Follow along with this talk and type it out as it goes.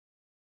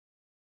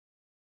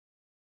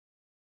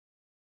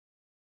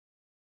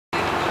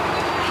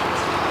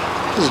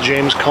This is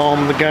James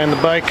Kalm, the guy on the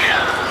bike.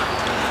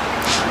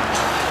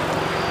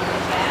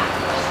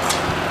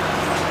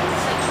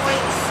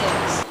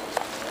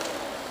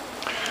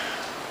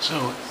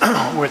 So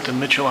we're at the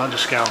MITCHELL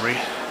ALGUS Gallery,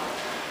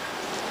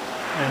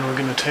 and we're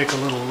going to take a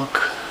little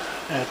look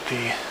at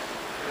the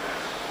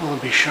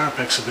Willoughby Sharp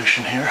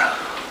exhibition here.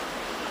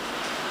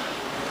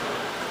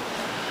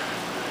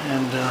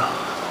 And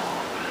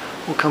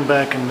we'll come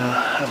back and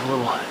have a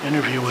little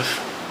interview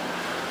with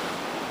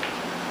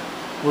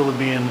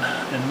Willoughby and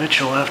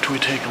Mitchell after we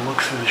take a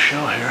look through the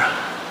show here.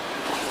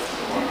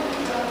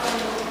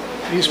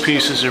 These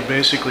pieces are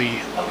basically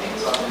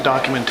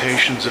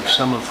documentations of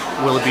some of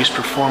Willoughby's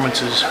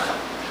performances.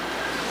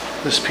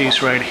 This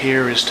piece right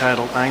here is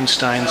titled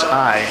Einstein's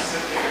Eye.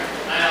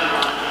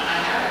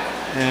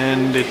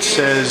 And it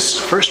says,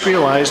 first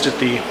realized at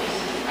the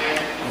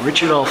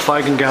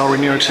Reappearance Gallery,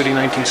 New York City,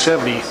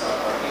 1970.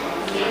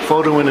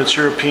 Photo in its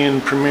European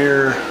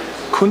premiere,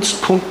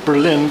 Kunstpunkt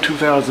Berlin,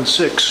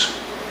 2006.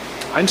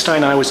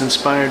 Einstein Eye was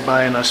inspired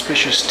by an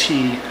auspicious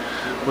tea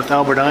with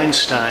Albert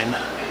Einstein.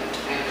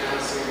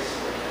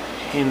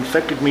 He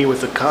infected me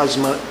with a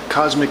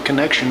cosmic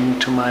connection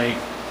to my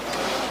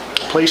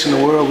place in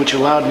the world, which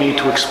allowed me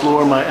to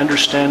explore my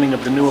understanding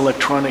of the new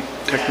electronic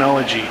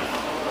technology.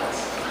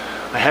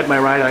 I had my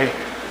right eye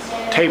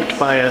taped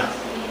by a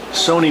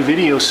Sony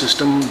video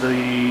system,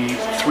 the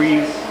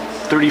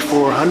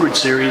 3400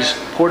 series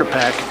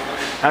Portapack.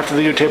 After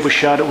the videotape was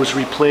shot, it was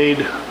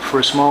replayed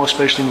for a small,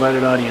 specially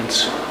invited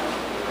audience.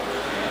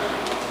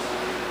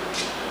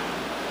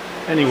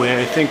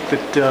 Anyway, I think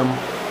that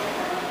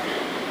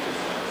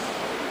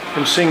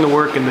from seeing the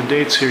work and the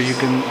dates here, you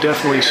can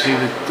definitely see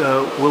that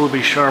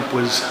Willoughby Sharp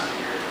was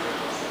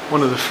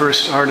one of the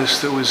first artists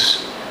that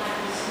was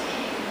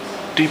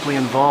deeply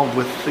involved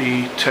with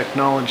the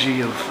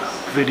technology of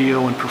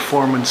video and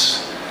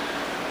performance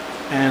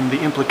and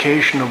the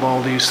implication of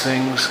all these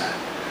things.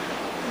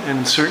 And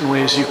in certain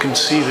ways you can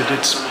see that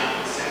it's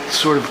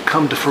sort of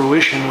come to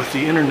fruition with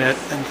the internet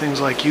and things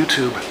like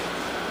YouTube.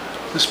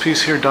 This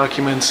piece here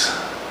documents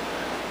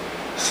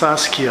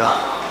Saskia,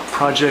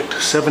 Project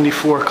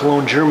 74,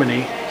 Cologne,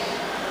 Germany,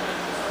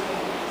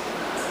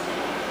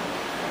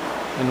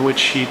 in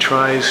which he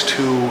tries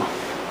to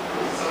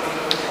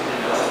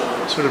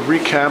sort of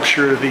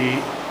recapture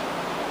the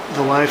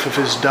life of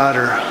his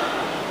daughter.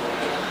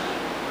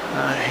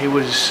 He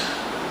was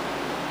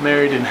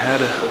married and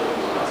had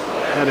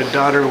a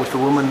daughter with a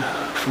woman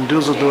from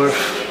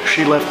Dusseldorf.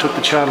 She left, took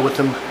the child with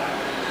him.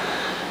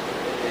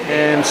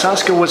 And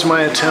Saskia was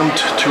my attempt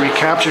to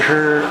recapture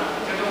her,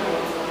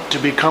 to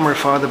become her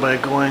father by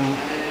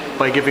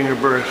giving her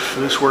birth.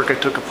 For this work I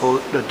took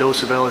a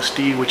dose of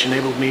LSD, which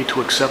enabled me to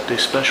accept a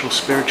special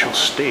spiritual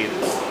state.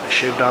 I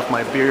shaved off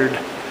my beard,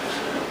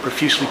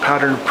 profusely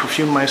powdered and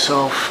perfumed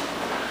myself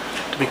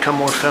to become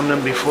more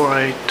feminine. Before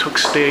I took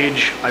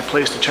stage, I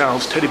placed a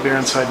child's teddy bear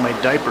inside my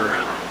diaper.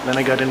 Then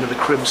I got into the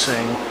crib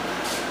saying,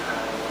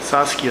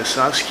 Saskia,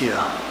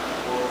 Saskia.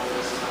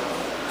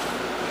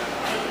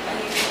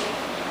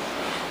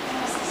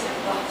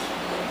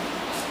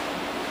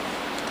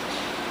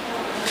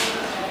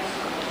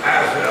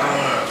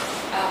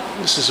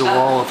 This is a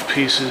wall of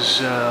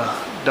pieces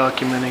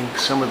documenting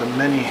some of the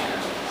many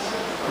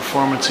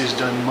performances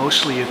done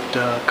mostly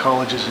at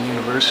colleges and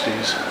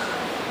universities.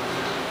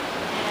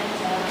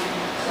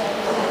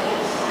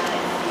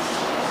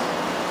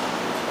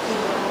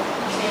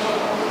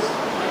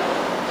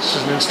 This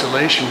is an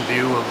installation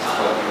view of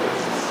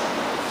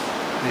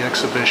the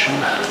exhibition,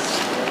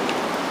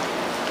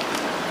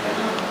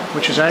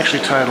 which is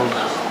actually titled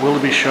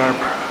Willoughby Sharp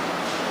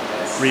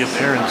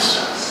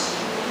Reappearance.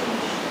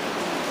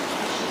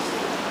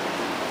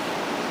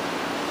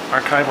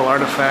 Archival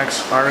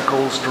artifacts,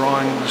 articles,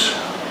 drawings,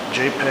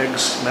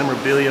 JPEGs,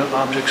 memorabilia,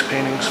 objects,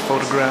 paintings,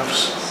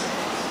 photographs,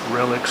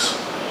 relics,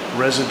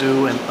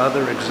 residue, and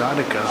other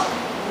exotica.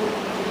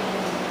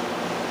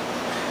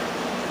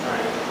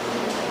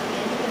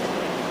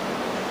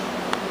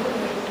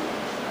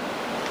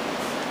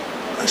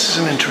 This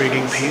is an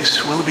intriguing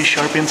piece, Willoughby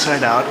Sharp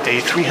Inside Out,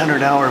 a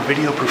 300-hour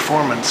video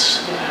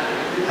performance.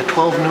 At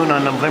 12 noon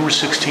on November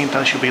 16th,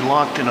 I shall be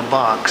locked in a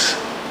box,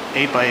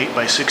 8 by 8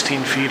 by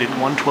 16 feet at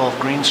 112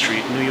 Green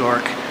Street, New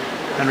York,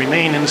 and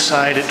remain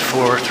inside it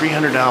for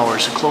 300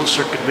 hours. A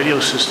closed-circuit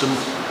video system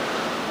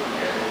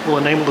will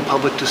enable the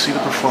public to see the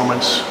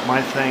performance.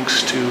 My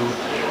thanks to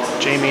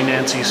Jamie,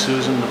 Nancy,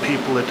 Susan, the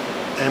people at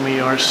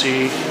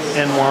MERC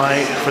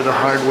NY for the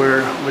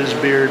hardware, Liz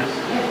Beard,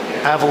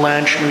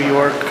 Avalanche New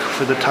York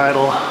for the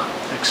title,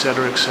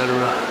 etc.,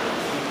 etc.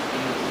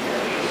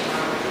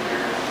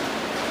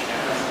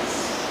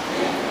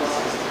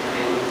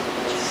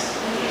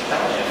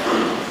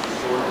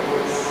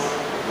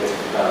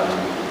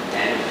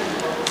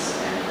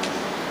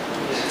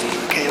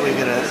 Okay, we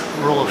got a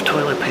roll of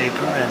toilet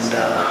paper and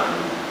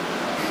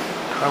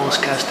Carlos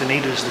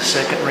Castaneda's The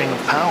Second Ring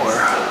of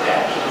Power.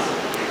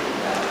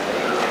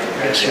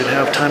 I guess you'd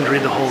have time to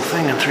read the whole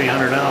thing in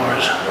 300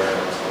 hours.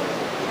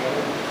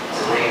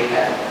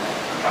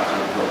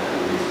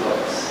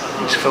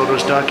 These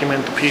photos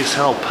document the piece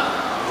Help,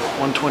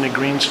 120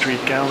 Green Street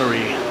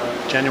Gallery,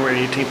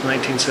 January 18th,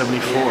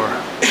 1974.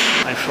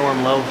 I fell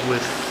in love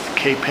with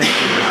Kay Pinter,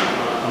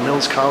 a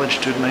Mills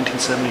College student,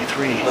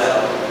 1973.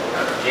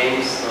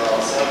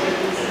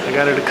 I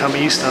got her to come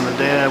east on the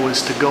day I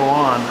was to go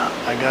on.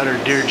 I got her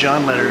Dear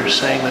John letter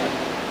saying that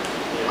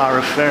our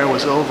affair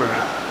was over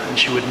and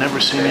she would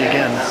never see me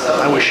again.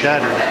 I was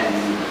shattered,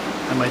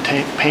 and my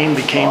pain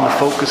became the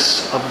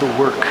focus of the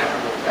work.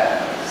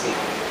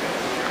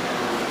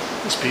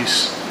 This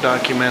piece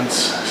documents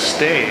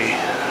stay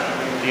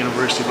at the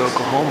University of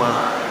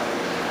Oklahoma.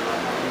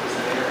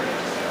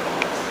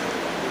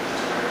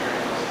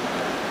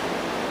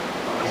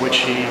 In which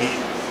he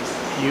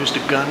used a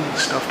gun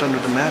stuffed under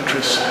the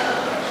mattress.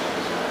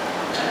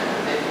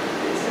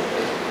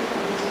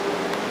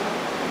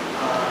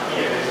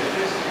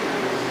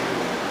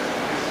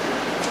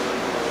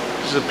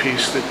 This is a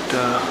piece that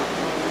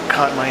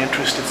caught my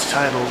interest. It's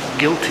titled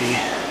Guilty.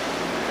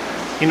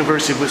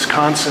 University of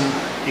Wisconsin,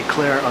 Eau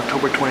Claire,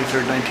 October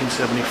 23rd,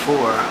 1974.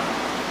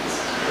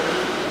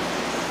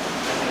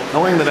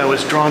 Knowing that I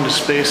was drawn to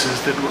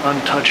spaces that were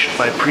untouched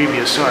by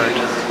previous art,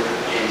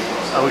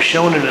 I was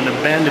shown in an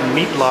abandoned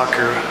meat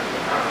locker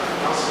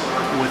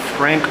with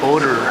rank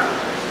odor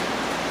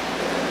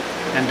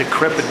and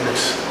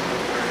decrepitness.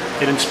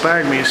 It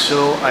inspired me,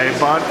 so I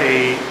bought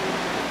a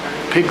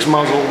pig's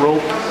muzzle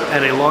rope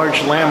and a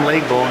large lamb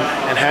leg bone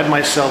and had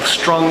myself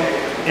strung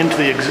into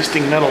the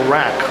existing metal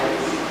rack.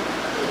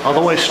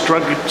 Although I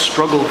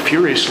struggled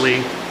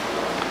furiously,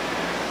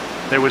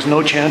 there was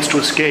no chance to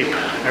escape.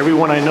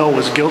 Everyone I know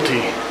was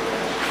guilty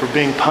for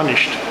being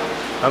punished,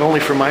 not only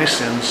for my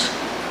sins,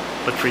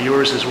 but for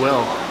yours as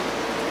well.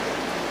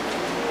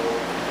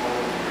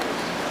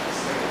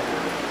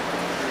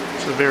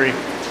 It's a very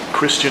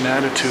Christian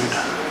attitude.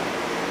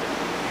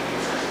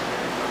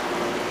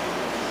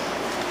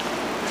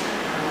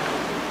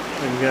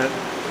 We've got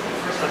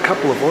a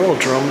couple of oil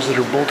drums that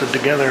are bolted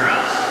together.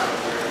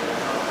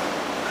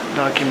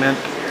 Document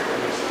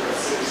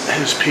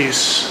his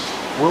piece,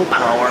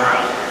 Willpower.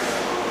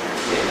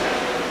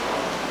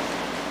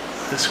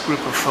 This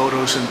group of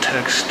photos and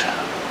text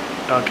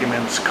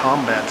documents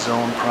Combat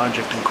Zone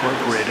Project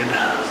Incorporated,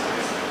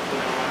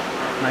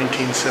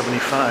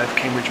 1975,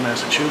 Cambridge,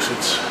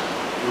 Massachusetts.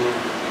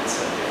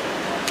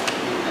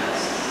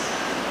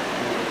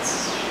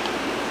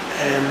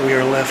 And we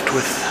are left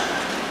with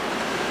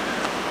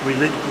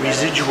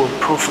residual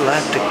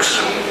prophylactics.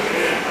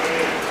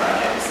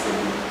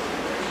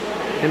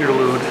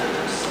 Interlude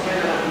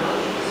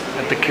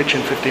at the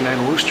Kitchen,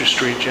 59 Wooster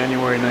Street,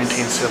 January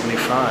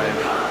 1975.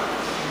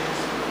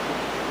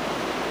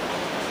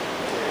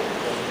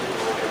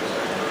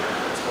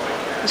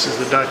 This is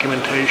the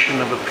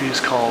documentation of a piece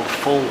called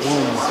Full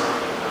Womb,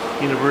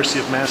 University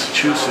of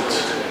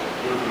Massachusetts.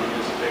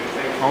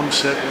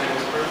 Onset,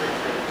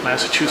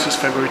 Massachusetts,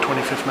 February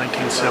 25th,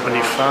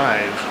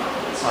 1975.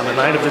 On the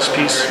night of this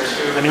piece,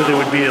 I knew there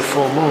would be a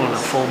full moon. A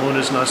full moon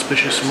is an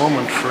auspicious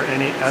moment for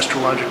any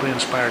astrologically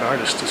inspired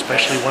artist,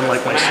 especially one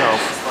like myself,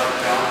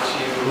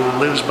 who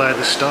lives by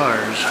the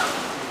stars.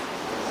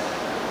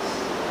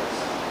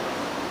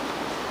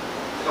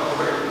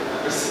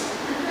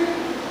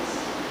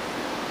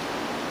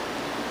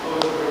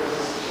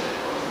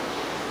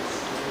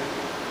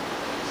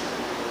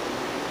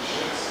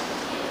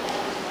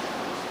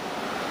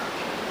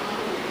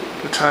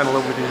 The title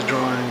over these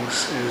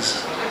drawings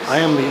is I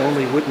Am the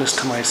Only Witness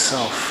to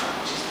Myself.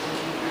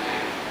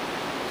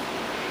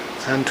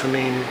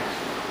 Antonin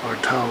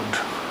Artaud.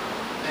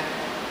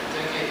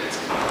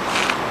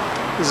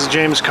 This is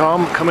James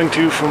Kalm coming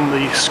to you from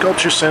the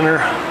Sculpture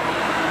Center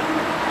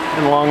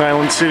in Long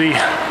Island City.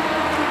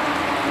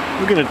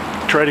 We're going to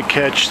try to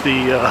catch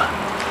the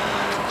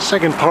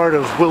second part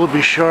of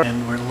Willoughby Sharp,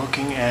 and we're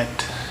looking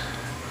at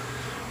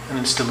an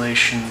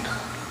installation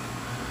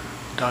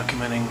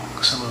documenting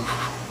some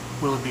of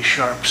Willoughby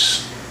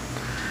Sharp's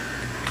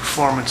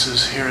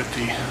performances here at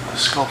the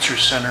Sculpture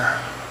Center.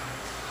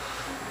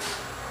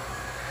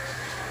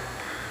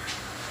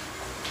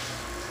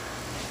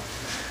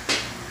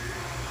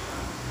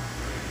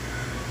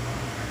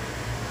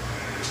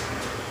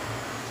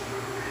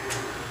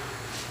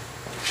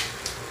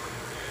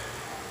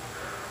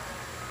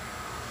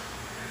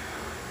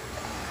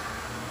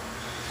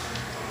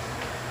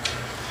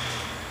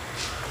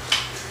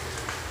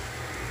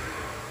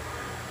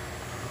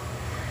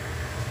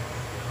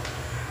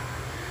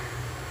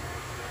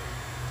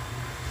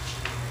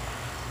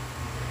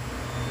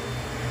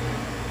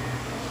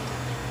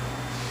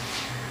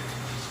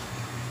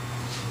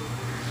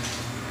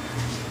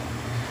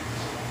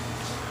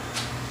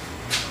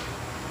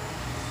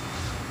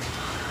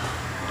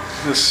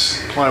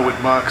 This plywood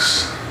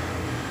box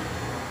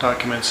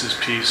documents his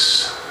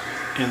piece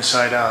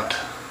Inside Out,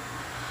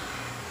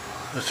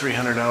 the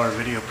 300-hour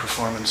video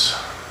performance.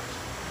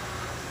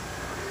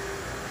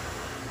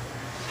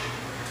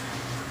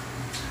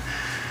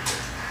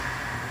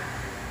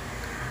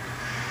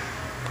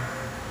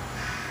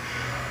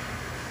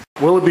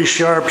 Willoughby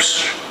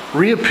Sharp's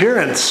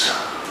Reappearance.